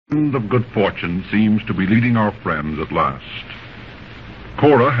wind of good fortune seems to be leading our friends at last.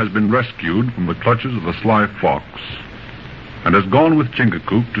 Cora has been rescued from the clutches of the sly fox and has gone with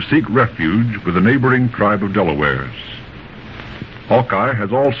Chingachgook to seek refuge with the neighboring tribe of Delawares. Hawkeye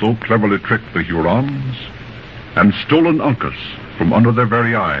has also cleverly tricked the Hurons and stolen Uncas from under their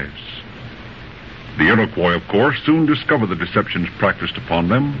very eyes. The Iroquois, of course, soon discover the deceptions practiced upon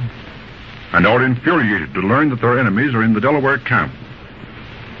them and are infuriated to learn that their enemies are in the Delaware camp.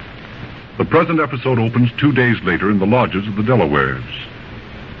 The present episode opens 2 days later in the lodges of the Delawares.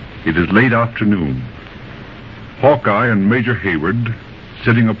 It is late afternoon. Hawkeye and Major Hayward,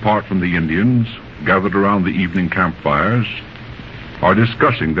 sitting apart from the Indians, gathered around the evening campfires, are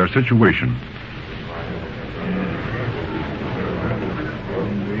discussing their situation.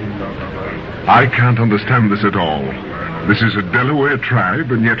 I can't understand this at all. This is a Delaware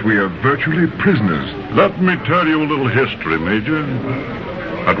tribe, and yet we are virtually prisoners. Let me tell you a little history, Major.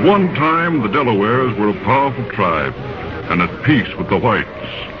 At one time, the Delawares were a powerful tribe and at peace with the whites.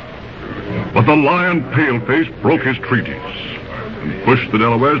 But the lion Paleface broke his treaties and pushed the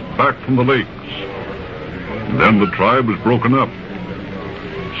Delawares back from the lakes. And then the tribe was broken up.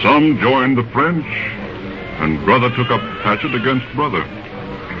 Some joined the French, and brother took up hatchet against brother.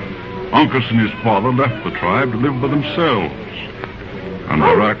 Uncas and his father left the tribe to live by themselves, and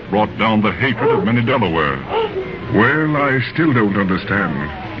their act brought down the hatred of many Delawares. Well, I still don't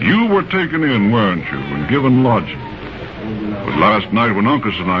understand. You were taken in, weren't you, and given lodging? But last night when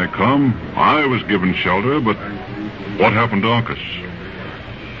Uncas and I come, I was given shelter, but what happened to Uncas?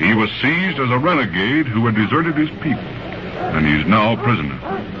 He was seized as a renegade who had deserted his people, and he's now a prisoner.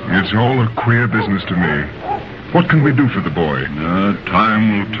 It's all a queer business to me. What can we do for the boy?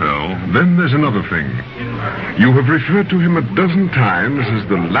 Time will tell. Then there's another thing. You have referred to him 12 times as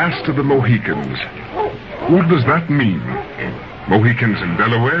the last of the Mohicans. What does that mean? Mohicans and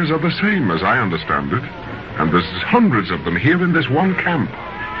Delawares are the same, as I understand it. And there's hundreds of them here in this one camp.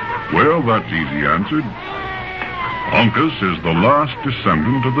 Well, that's easy answered. Uncas is the last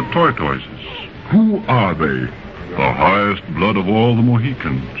descendant of the Tortoises. Who are they? The highest blood of all the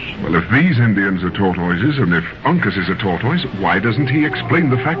Mohicans. Well, if these Indians are tortoises, and if Uncas is a tortoise, why doesn't he explain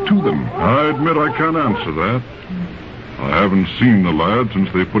the fact to them? I admit I can't answer that. I haven't seen the lad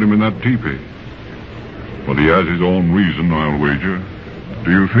since they put him in that teepee. But he has his own reason, I'll wager.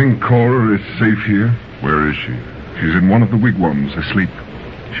 Do you think Cora is safe here? Where is she? She's in one of the wigwams, asleep.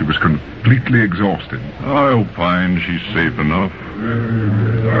 She was completely exhausted. I opine she's safe enough.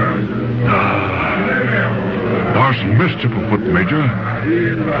 There's some mischief afoot, Major.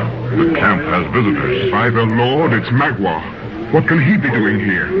 The camp has visitors. By the Lord, it's Magua. What can he be doing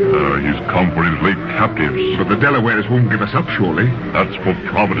here? He's come for his late captives. But the Delawares won't give us up, surely. That's for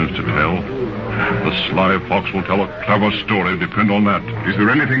Providence to tell. The sly fox will tell a clever story, depend on that. Is there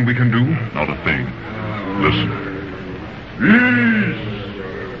anything we can do? Not a thing. Listen. Yes!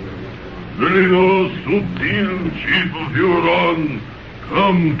 Leatherstocking, chief of Huron,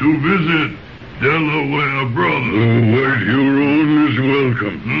 come to visit Delaware brother. The white Huron is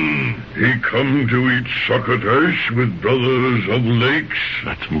welcome. He come to eat succotash with brothers of lakes.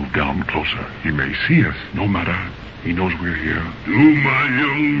 Let's move down closer. He may see us. No matter. He knows we're here. Do my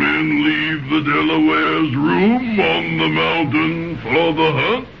young men leave the Delawares' room on the mountain for the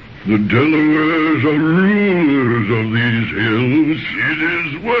hunt? The Delawares are rulers of these hills. It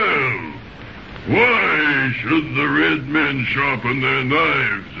is well. Why should the red men sharpen their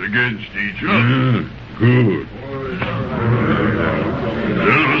knives against each other? Good.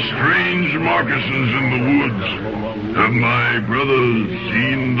 There are strange moccasins in the woods. Have my brothers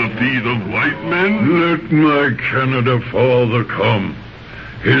seen the feet of white men? Let my Canada father come.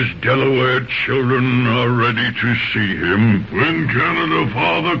 His Delaware children are ready to see him. When Canada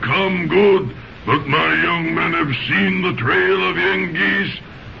father come, good. But my young men have seen the trail of young geese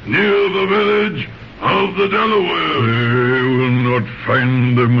near the village of the Delaware. They will not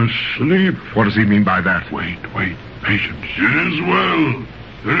find them asleep. What does he mean by that? Wait. Patience. It is well.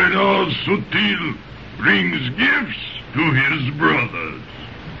 Leatherstocking brings gifts to his brothers.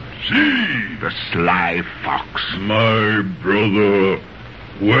 See. The sly fox. My brother,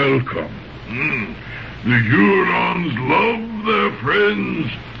 welcome. The Hurons love their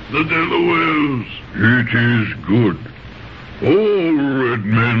friends, the Delawares. It is good. All red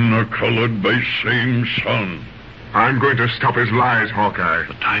men are colored by same sun. I'm going to stop his lies, Hawkeye.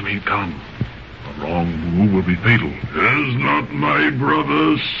 The time ain't come. A wrong move will be fatal. Has not my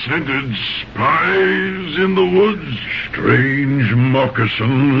brother scented spies in the woods? Strange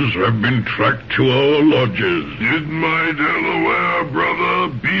moccasins have been tracked to our lodges. Did my Delaware brother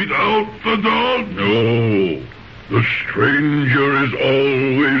beat out the dog? No. The stranger is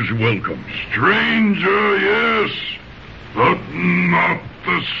always welcome. Stranger, yes, but not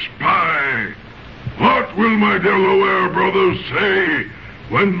the spy. What will my Delaware brother say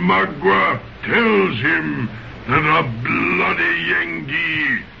when Magua tells him that a bloody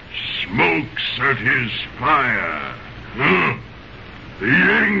Yengi smokes at his fire? The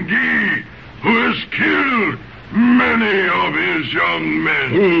Yengi who has killed many of his young men.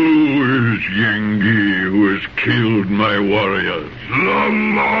 Who is Yengi who has killed my warriors? The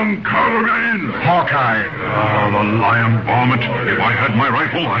Long Carabine. Hawkeye. The lion varmint. If I had my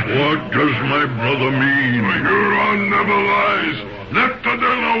rifle, What does my brother mean? The Huron never lies. Let the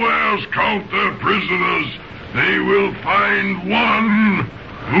Delawares count their prisoners. They will find one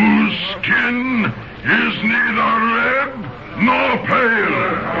whose skin is neither red nor pale.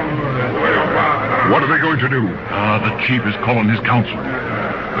 What are they going to do? the chief is calling his council.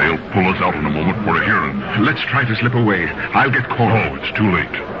 They'll pull us out in a moment for a hearing. Let's try to slip away. I'll get caught. Oh, it's too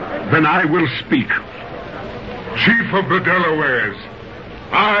late. Then I will speak. Chief of the Delawares,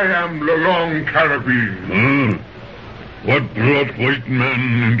 I am Long Carabine. What brought white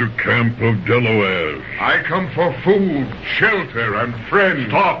men into camp of Delawares? I come for food, shelter, and friends.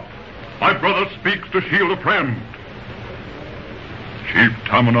 Stop! My brother speaks to shield a friend. Chief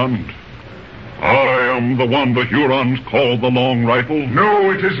Tamanand, I am the one the Hurons call the Long Rifle.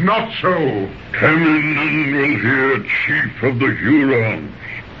 No, it is not so. Tamanand will hear chief of the Hurons.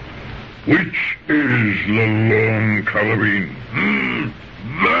 Which is the Long Carabine?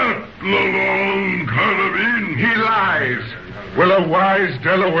 That Long Carabine. He lies. Will a wise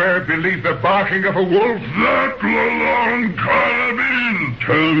Delaware believe the barking of a wolf? That Long Carabine.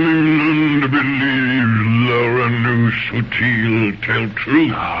 Tamanand believes Lauranu Sutil tell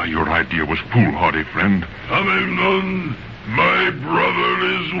truth. Your idea was foolhardy, friend. Tamanand, my brother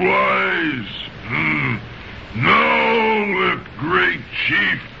is wise. Now let great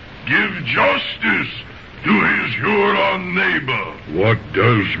chief give justice to his Huron neighbor. What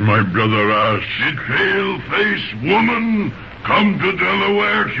does my brother ask? Did pale-faced woman come to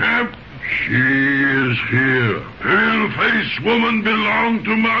Delaware camp? She is here. Pale-faced woman belong to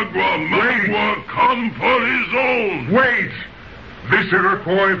Magua. Magua come for his own. Wait! This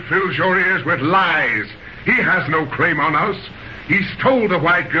Iroquois fills your ears with lies. He has no claim on us. He stole the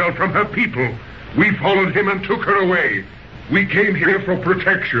white girl from her people. We followed him and took her away. We came here for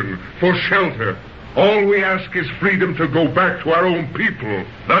protection, for shelter. All we ask is freedom to go back to our own people.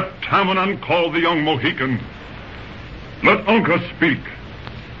 Let Tamanand call the young Mohican. Let Uncas speak.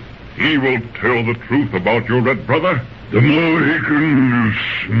 He will tell the truth about your red brother. The Mohican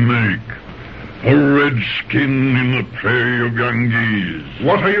snake. A redskin in the prey of Yangees.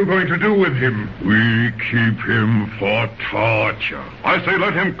 What are you going to do with him? We keep him for torture. I say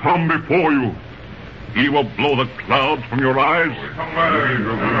let him come before you. He will blow the clouds from your eyes.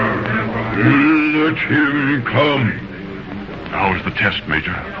 Let him come. Now is the test,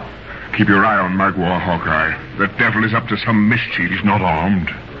 Major. Keep your eye on Magua, Hawkeye. The devil is up to some mischief. He's not armed.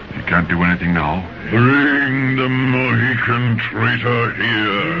 He can't do anything now. Bring the Mohican traitor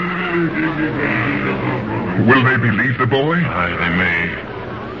here. Will they believe the boy? Aye, they may.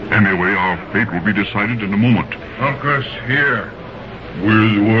 Anyway, our fate will be decided in a moment. Uncas, here.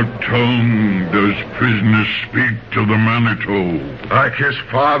 With what tongue does prisoner speak to the Manitou? Like his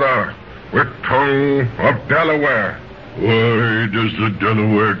father, with tongue of Delaware. Why does the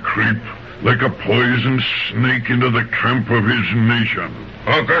Delaware creep like a poisoned snake into the camp of his nation?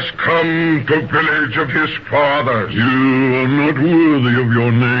 Uncas come to village of his fathers. You are not worthy of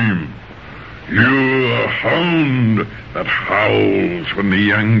your name. You are a hound that howls when the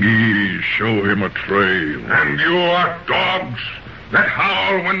Yangees show him a trail. And you are dogs that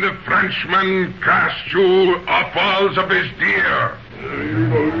howl when the Frenchman cast you offals of his deer.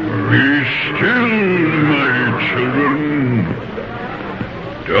 Be still, my children.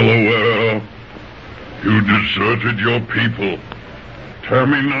 Delaware, you deserted your people.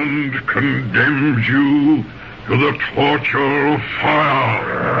 Tamanand condemns you to the torture of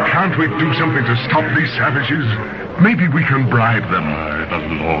fire. Can't we do something to stop these savages? Maybe we can bribe them. The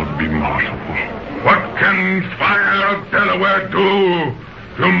Lord be merciful. What can fire of Delaware do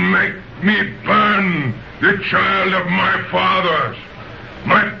to make me burn the child of my fathers?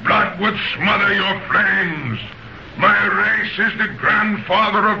 My blood would smother your flames. My race is the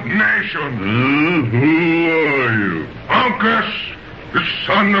grandfather of nations. Who are you? Uncas, the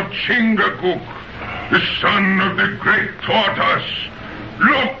son of Chingachgook, the son of the great tortoise.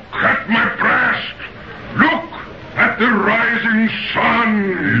 Look at my breast. Look at the rising sun.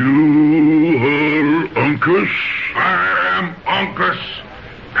 You are Uncas? I am Uncas,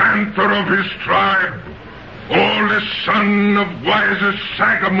 panther of his tribe. All eldest son of wisest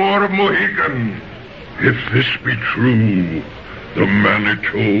Sagamore of Mohican. If this be true, the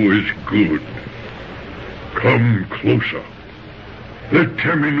Manitou is good. Come closer. Let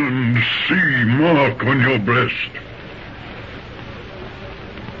Teminund see mark on your breast.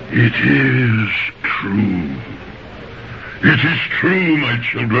 It is true. It is true, my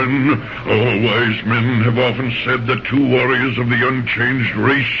children. Our wise men have often said that two warriors of the unchanged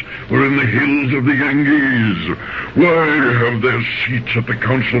race were in the hills of the Yankees. Why have their seats at the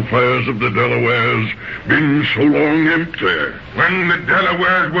council fires of the Delawares been so long empty? When the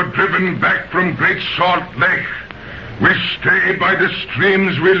Delawares were driven back from Great Salt Lake, we stayed by the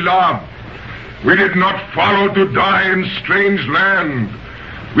streams we loved. We did not follow to die in strange land.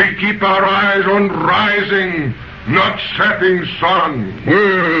 We keep our eyes on rising, not setting sun.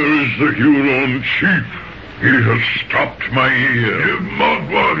 Where is the Huron chief? He has stopped my ear. Give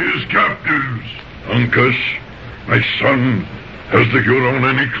Magua his captives. Uncas, my son, has the Huron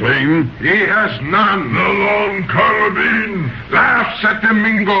any claim? He has none. The long carabine laughs at the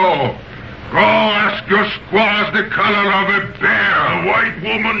Mingo. Go ask your squaws the color of a bear. The white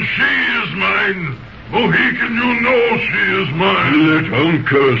woman, she is mine. Mohican, you know she is mine. Let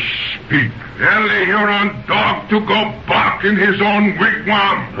Uncas speak. Tell the Huron dog to go bark in his own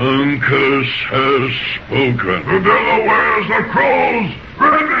wigwam. Uncas has spoken. The Delawares are crows,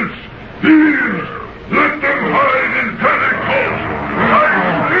 rabbits, thieves. Let them hide in Pentecost. I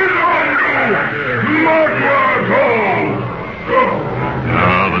spit on you. Magua, go.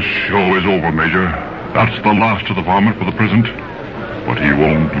 The show is over, Major. That's the last of the varmint for the present. But he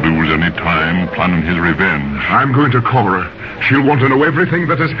won't lose any time planning his revenge. I'm going to call her. She'll want to know everything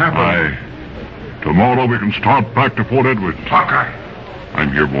that has happened. Aye. Tomorrow we can start back to Fort Edward. Hawkeye.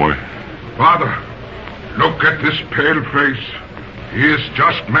 I'm here, boy. Father, look at this pale face. He is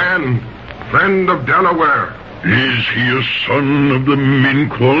just man, friend of Delaware. Is he a son of the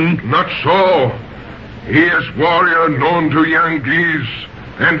Minquon? Not so. He is warrior known to Yankees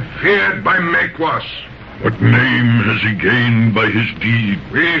and feared by Maquas. What name has he gained by his deed?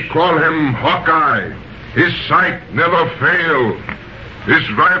 We call him Hawkeye. His sight never failed.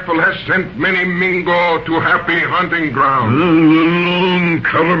 His rifle has sent many Mingo to happy hunting grounds. The long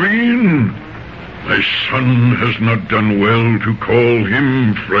carabine? My son has not done well to call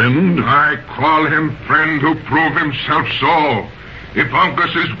him friend. I call him friend who prove himself so. If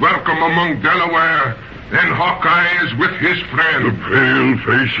Uncas is welcome among Delaware, then Hawkeye is with his friend. The pale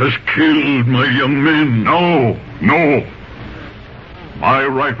face has killed my young men. No. My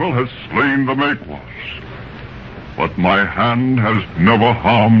rifle has slain the Maquas. But my hand has never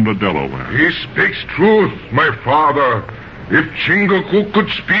harmed a Delaware. He speaks truth, my father. If Chingacook could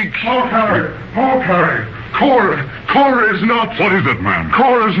speak... Hawkeye! Cora is not... What is it, man?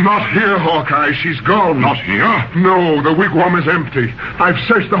 Cora's not here, Hawkeye. She's gone. Not here? No, the wigwam is empty. I've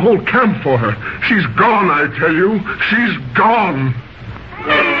searched the whole camp for her. She's gone, I tell you. She's gone.